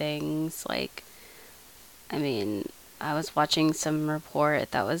moderating things. Like, I mean, I was watching some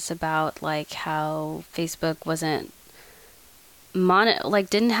report that was about, like, how Facebook wasn't,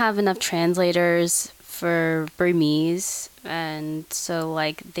 didn't have enough translators for Burmese, and so,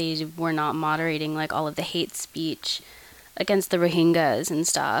 like, they were not moderating, like, all of the hate speech against the Rohingyas and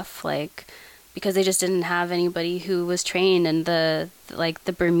stuff, like, because they just didn't have anybody who was trained in the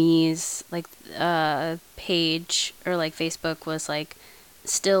Burmese, like, page, or, like, Facebook was, like,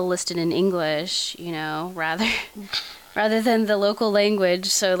 still listed in English, you know, rather than the local language,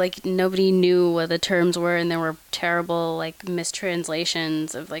 so, like, nobody knew what the terms were, and there were terrible, like,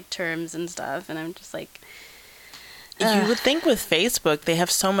 mistranslations of, like, terms and stuff, and I'm just like... You would think with Facebook, they have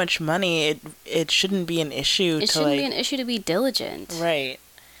so much money, it shouldn't be an issue It shouldn't be an issue to be diligent. Right.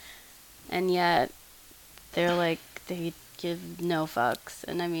 And yet, they're like, they give no fucks,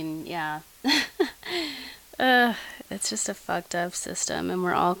 and I mean, yeah. It's just a fucked up system, and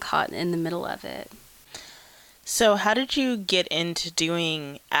we're all caught in the middle of it. So how did you get into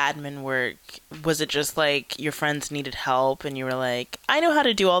doing admin work? Was it just like your friends needed help and you were like, I know how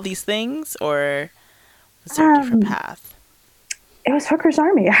to do all these things? Or was there a different path? it was Hooker's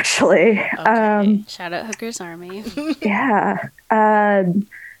Army, actually. Okay. Shout out Hooker's Army. Yeah.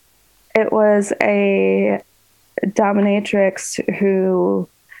 It was a dominatrix who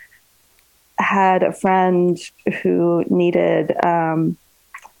had a friend who needed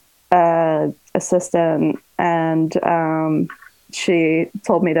assistant, and she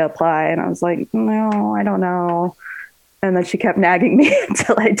told me to apply, and I was like, no, I don't know. And then she kept nagging me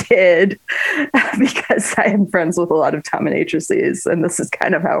until I did, because I am friends with a lot of dominatrices, and this is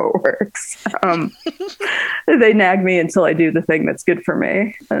kind of how it works. They nag me until I do the thing that's good for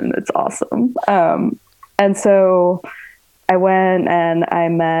me, and it's awesome. And so I went and I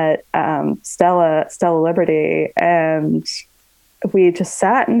met Stella Liberty, and we just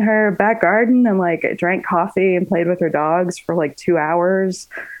sat in her back garden and like drank coffee and played with her dogs for like 2 hours.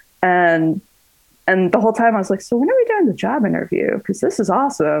 And the whole time I was like, so when are we doing the job interview? Because this is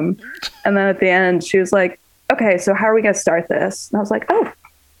awesome. And then at the end, she was like, okay, so how are we going to start this? And I was like, oh,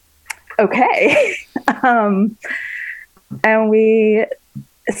 okay. And we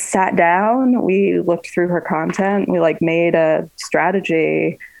sat down, we looked through her content, we like made a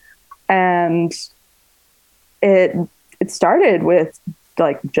strategy, and it started with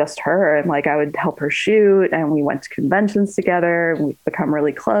like just her, and like I would help her shoot, and we went to conventions together, and we've become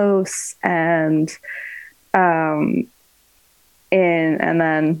really close, and then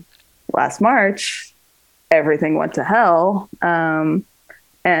last March everything went to hell,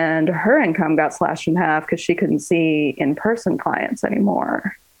 and her income got slashed in half because she couldn't see in-person clients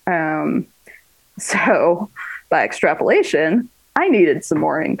anymore. So by extrapolation, I needed some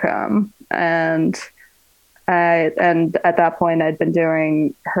more income, and at that point I'd been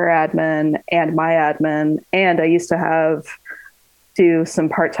doing her admin and my admin, and I used to do some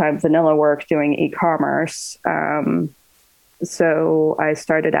part-time vanilla work doing e-commerce. So I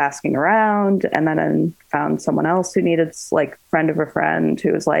started asking around, and then I found someone else who needed, like, friend of a friend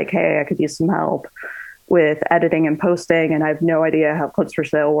who was like, hey, I could use some help with editing and posting, and I have no idea how Clips for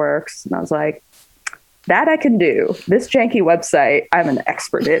Sale works. And I was like, that I can do. This janky website, I'm an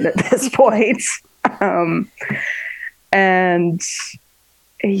expert in at this point. And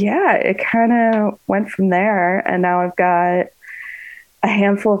yeah, it kind of went from there. And now I've got a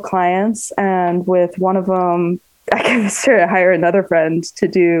handful of clients, and with one of them, I convinced her to hire another friend to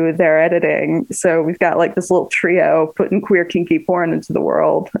do their editing. So we've got like this little trio putting queer kinky porn into the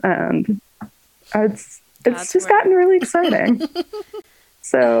world, and it's just gotten really exciting.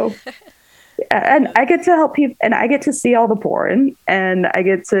 So, and I get to help people, and I get to see all the porn, and I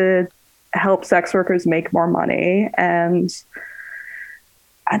get to help sex workers make more money, and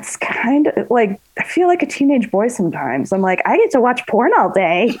it's kind of like, I feel like a teenage boy sometimes. I'm like, I get to watch porn all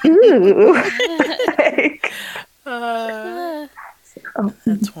day. Ooh. Like,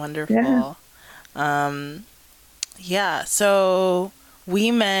 that's wonderful. Yeah. So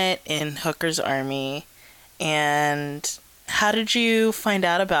we met in Hooker's Army, and how did you find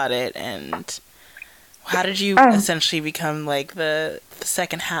out about it, and how did you essentially become like the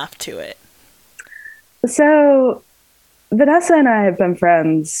second half to it? So Vanessa and I have been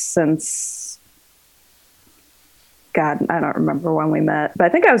friends since, God, I don't remember when we met, but I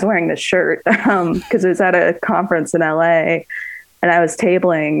think I was wearing this shirt because it was at a conference in LA, and I was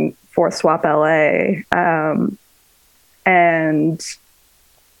tabling for Swap LA. And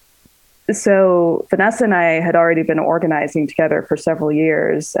so Vanessa and I had already been organizing together for several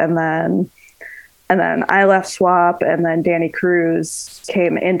years. And then I left Swap, and then Danny Cruz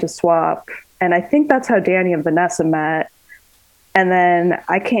came into Swap. And I think that's how Danny and Vanessa met. And then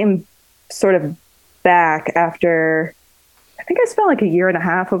I came sort of back after, I think I spent like a year and a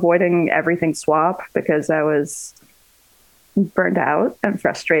half avoiding everything Swap because I was burned out and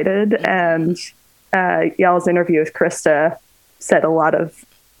frustrated. And y'all's interview with Krista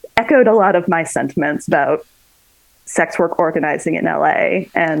echoed a lot of my sentiments about sex work organizing in LA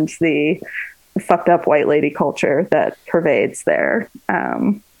and the fucked up white lady culture that pervades there.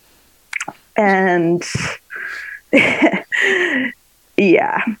 And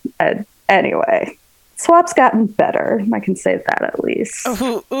yeah, anyway, Swap's gotten better. I can say that at least.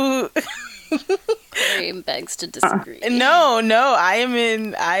 Graham begs to disagree. No, I am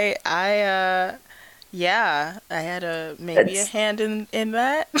in. Yeah, I had a hand in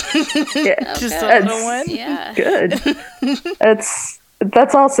that. Yeah, just a little one. Yeah, good.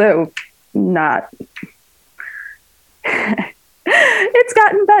 That's also not. It's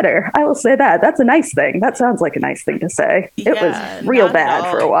gotten better. I will say that. That's a nice thing. That sounds like a nice thing to say. It was real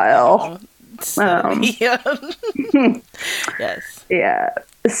bad for a while. Yes. Yeah.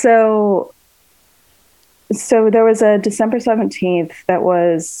 So there was a December 17th that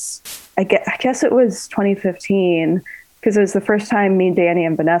was, I guess it was 2015, because it was the first time me, Danny,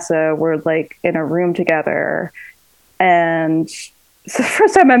 and Vanessa were like in a room together. And so the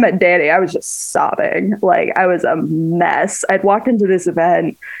first time I met Danny, I was just sobbing. Like, I was a mess. I'd walked into this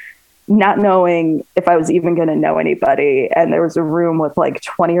event not knowing if I was even going to know anybody. And there was a room with like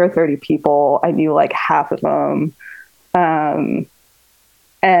 20 or 30 people. I knew like half of them. And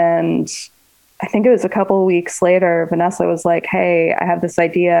I think it was a couple of weeks later, Vanessa was like, hey, I have this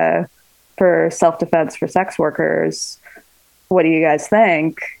idea for self-defense for sex workers. What do you guys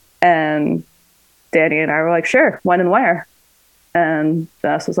think? And Danny and I were like, sure, when and where? And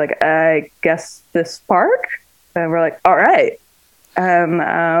Vanessa was like, I guess this park? And we're like, all right.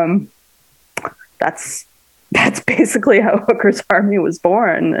 That's basically how Hooker's Army was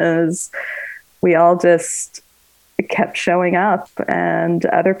born, is we all just kept showing up, and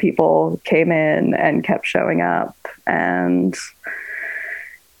other people came in and kept showing up. And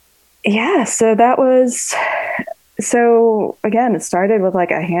yeah, so again, it started with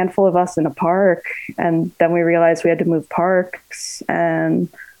like a handful of us in a park, and then we realized we had to move parks, and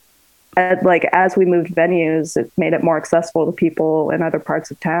as we moved venues, it made it more accessible to people in other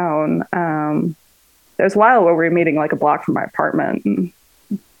parts of town. There was a while where we were meeting like a block from my apartment, and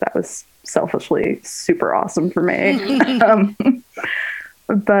that was selfishly super awesome for me.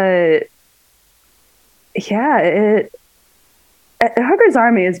 But yeah, Hooker's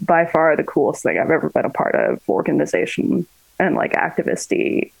Army is by far the coolest thing I've ever been a part of, organization and like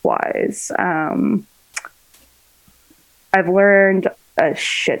activisty wise. I've learned a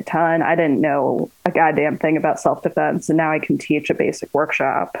shit ton. I didn't know a goddamn thing about self-defense, and now I can teach a basic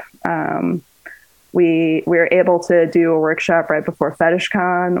workshop. We were able to do a workshop right before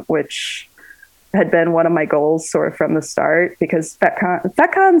FetishCon, which had been one of my goals sort of from the start, because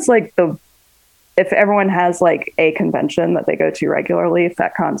FetCon's like if everyone has like a convention that they go to regularly,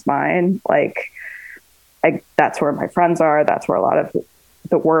 FetCon's mine. Like, that's where my friends are. That's where a lot of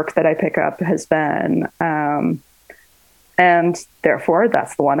the work that I pick up has been. And therefore,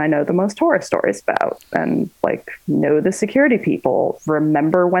 that's the one I know the most horror stories about, and like know the security people,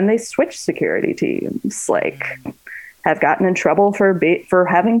 remember when they switched security teams, like have gotten in trouble for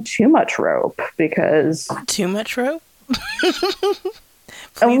having too much rope, because too much rope.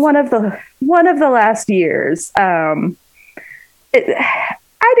 one of the last years.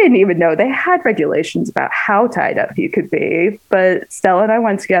 I didn't even know they had regulations about how tied up you could be, but Stella and I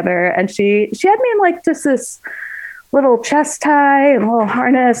went together, and she had me in like just this little chest tie and a little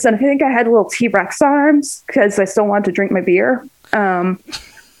harness, and I think I had little T-Rex arms because I still wanted to drink my beer.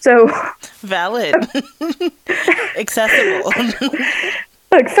 So valid, accessible.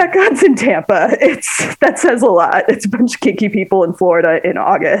 Look, Fat God's in Tampa. That says a lot. It's a bunch of kinky people in Florida in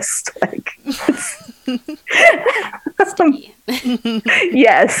August. Like,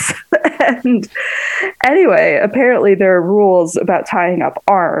 yes. And anyway, apparently there are rules about tying up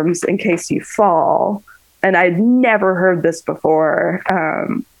arms in case you fall. And I'd never heard this before.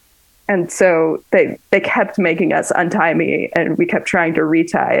 And so they kept making us untie me, and we kept trying to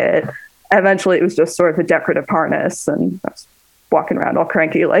retie it. Eventually, it was just sort of a decorative harness, and I was walking around all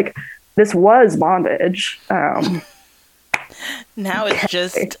cranky. Like, this was bondage. Now it's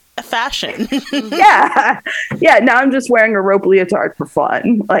just a fashion. Yeah. Now I'm just wearing a rope leotard for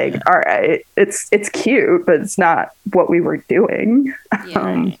fun. Like, all right, it's cute, but it's not what we were doing.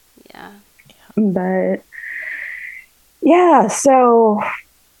 But yeah, so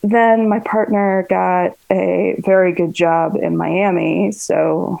then my partner got a very good job in Miami,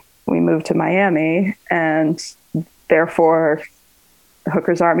 so we moved to Miami, and therefore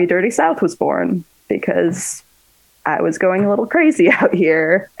Hooker's Army Dirty South was born, because I was going a little crazy out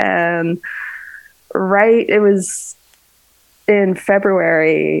here. And it was in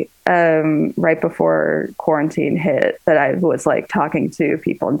February, right before quarantine hit, that I was like talking to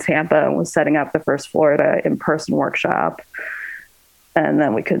people in Tampa and was setting up the first Florida in-person workshop. And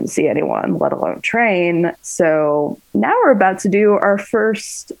then we couldn't see anyone, let alone train. So now we're about to do our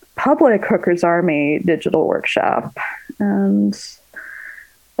first public Hooker's Army digital workshop. And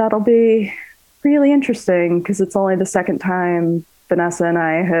that'll be really interesting, because it's only the second time Vanessa and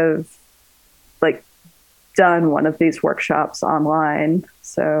I have like done one of these workshops online.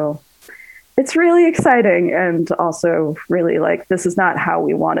 So it's really exciting, and also really like, this is not how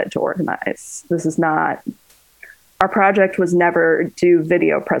we wanted to organize. This is not, our project was never do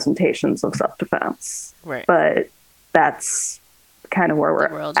video presentations of self-defense. Right. But that's kind of where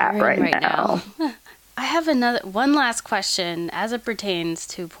we're at right now. I have one last question as it pertains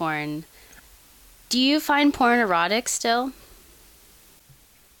to porn. Do you find porn erotic still?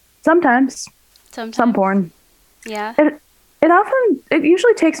 Sometimes. Some porn. Yeah. It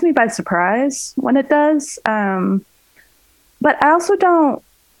usually takes me by surprise when it does. But I also don't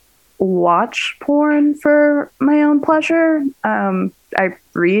watch porn for my own pleasure. I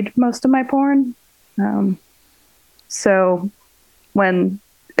read most of my porn. So when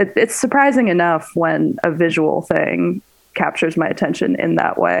it's surprising enough when a visual thing captures my attention in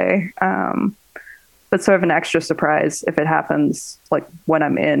that way. But sort of an extra surprise if it happens like when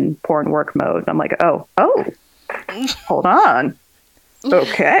I'm in porn work mode. I'm like, oh, hold on.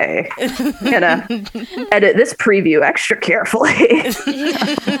 Okay. I'm gonna edit this preview extra carefully.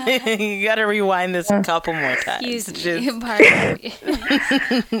 You gotta rewind this a couple more times. Excuse me.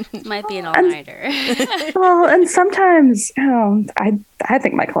 Might be an all-nighter. Well, and sometimes, I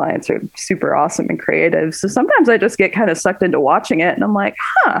think my clients are super awesome and creative. So sometimes I just get kind of sucked into watching it, and I'm like,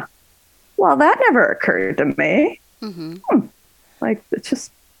 well, that never occurred to me. Mm-hmm. Like, it's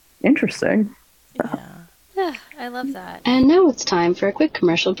just interesting. Yeah, I love that. And now it's time for a quick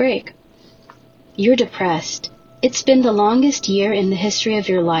commercial break. You're depressed. It's been the longest year in the history of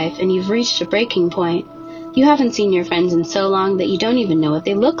your life, and you've reached a breaking point. You haven't seen your friends in so long that you don't even know what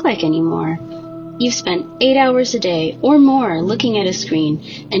they look like anymore. You've spent 8 hours a day or more looking at a screen,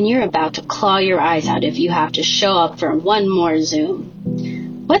 and you're about to claw your eyes out if you have to show up for one more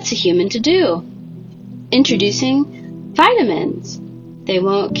Zoom. What's a human to do? Introducing vitamins. They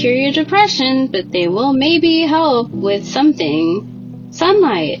won't cure your depression, but they will maybe help with something.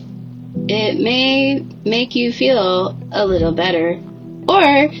 Sunlight. It may make you feel a little better,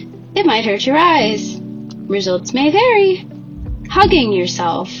 or it might hurt your eyes. Results may vary. Hugging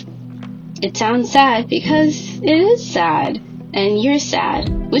yourself. It sounds sad because it is sad, and you're sad,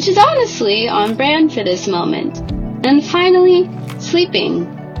 which is honestly on brand for this moment. And finally, sleeping.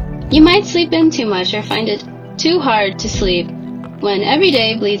 You might sleep in too much or find it too hard to sleep when every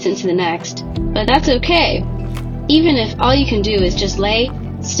day bleeds into the next, but that's okay. Even if all you can do is just lay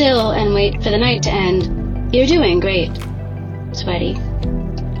still and wait for the night to end, you're doing great. Sweaty.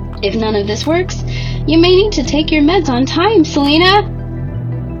 If none of this works, you may need to take your meds on time, Selena!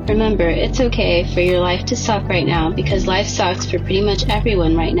 Remember, it's okay for your life to suck right now, because life sucks for pretty much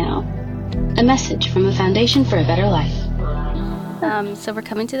everyone right now. A message from a Foundation for a Better Life. So we're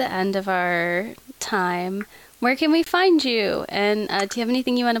coming to the end of our time, where can we find you? And do you have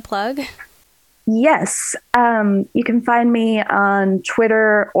anything you want to plug? Yes. You can find me on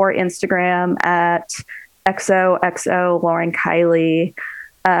Twitter or Instagram at XOXO Lauren Kiley.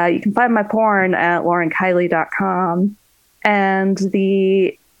 You can find my porn at laurenkiley.com. And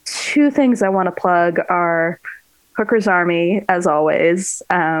the two things I want to plug are Hooker's Army, as always.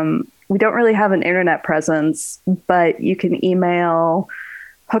 We don't really have an internet presence, but you can email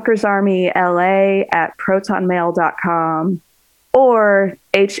hookersarmyla@protonmail.com or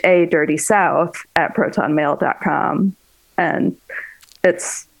hadirtysouth@protonmail.com. And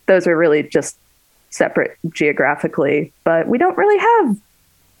those are really just separate geographically, but we don't really have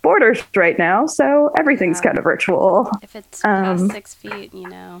borders right now, so everything's kind of virtual. If it's past 6 feet,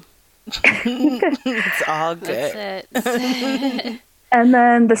 It's all good. That's it. And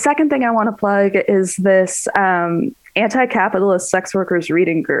then the second thing I want to plug is this anti-capitalist sex workers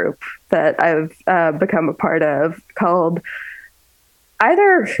reading group that I've become a part of, called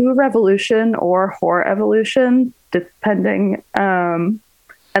either Who Revolution or Whore Evolution, depending. And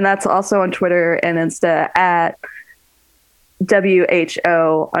that's also on Twitter and Insta at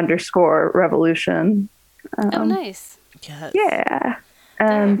WHO_revolution. Oh, nice. Yes. Yeah.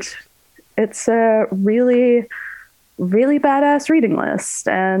 And it's a really, really badass reading list.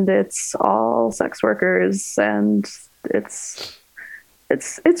 And it's all sex workers. And it's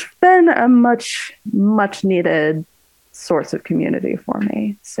been a much, much needed source of community for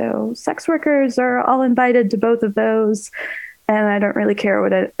me. So sex workers are all invited to both of those. And I don't really care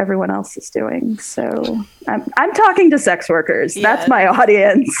what everyone else is doing. So I'm talking to sex workers. Yes. That's my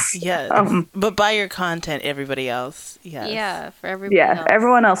audience. Yes. But buy your content, everybody else. Yes. Yeah, for everybody else.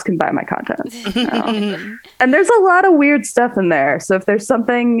 Everyone else can buy my content. And there's a lot of weird stuff in there. So if there's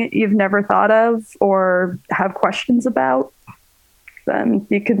something you've never thought of or have questions about, then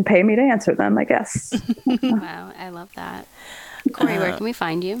you can pay me to answer them, I guess. Wow, I love that. Corey, where can we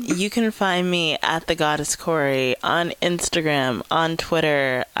find you? You can find me at The Goddess Corey on Instagram, on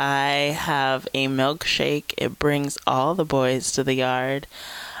Twitter. I have a milkshake. It brings all the boys to the yard.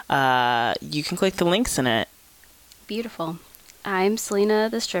 You can click the links in it. Beautiful. I'm Selena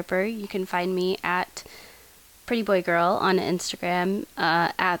the Stripper. You can find me at Pretty Boy Girl on Instagram,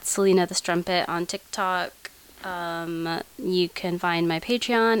 at Selena the Strumpet on TikTok. You can find my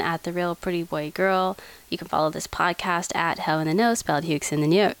Patreon at The Real Pretty Boy Girl. You can follow this podcast at Hell in the No, spelled Hukes in the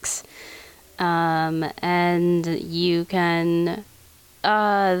Nukes. And you can,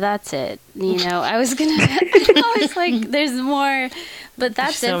 that's it. I was like, there's more, but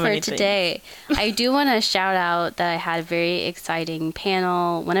that's so it for today. I do want to shout out that I had a very exciting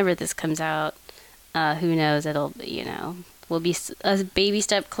panel. Whenever this comes out, who knows, we'll be a baby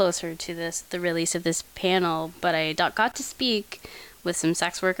step closer to the release of this panel, but I got to speak with some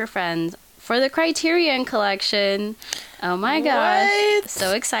sex worker friends for the Criterion Collection. Oh my gosh.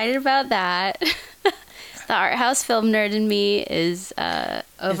 So excited about that. The art house film nerd in me is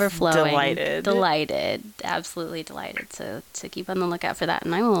overflowing. Delighted. Absolutely delighted. So keep on the lookout for that,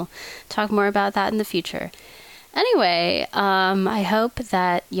 and I will talk more about that in the future. Anyway, I hope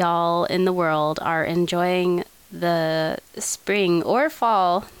that y'all in the world are enjoying the spring or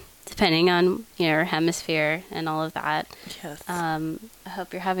fall, depending on your hemisphere and all of that. Yes. I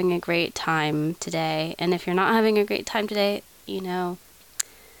hope you're having a great time today. And if you're not having a great time today, I'd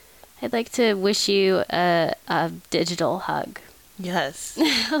like to wish you a digital hug. Yes.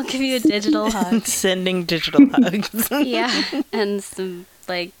 I'll give you a digital hug. Sending digital hugs. Yeah. And some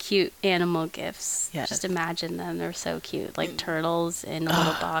cute animal gifts. Yes. Just imagine them. They're so cute. Like turtles in a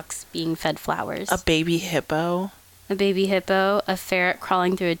little box being fed flowers. A baby hippo. A ferret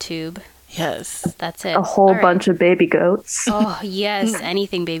crawling through a tube. Yes. That's it. A whole bunch of baby goats. Oh, yes.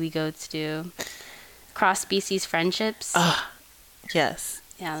 Anything baby goats do. Cross-species friendships. Yes.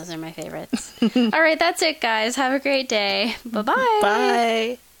 Yeah, those are my favorites. All right, that's it, guys. Have a great day. Bye-bye.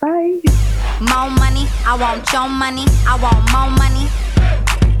 Bye. Bye. More money, I want your money, I want more money.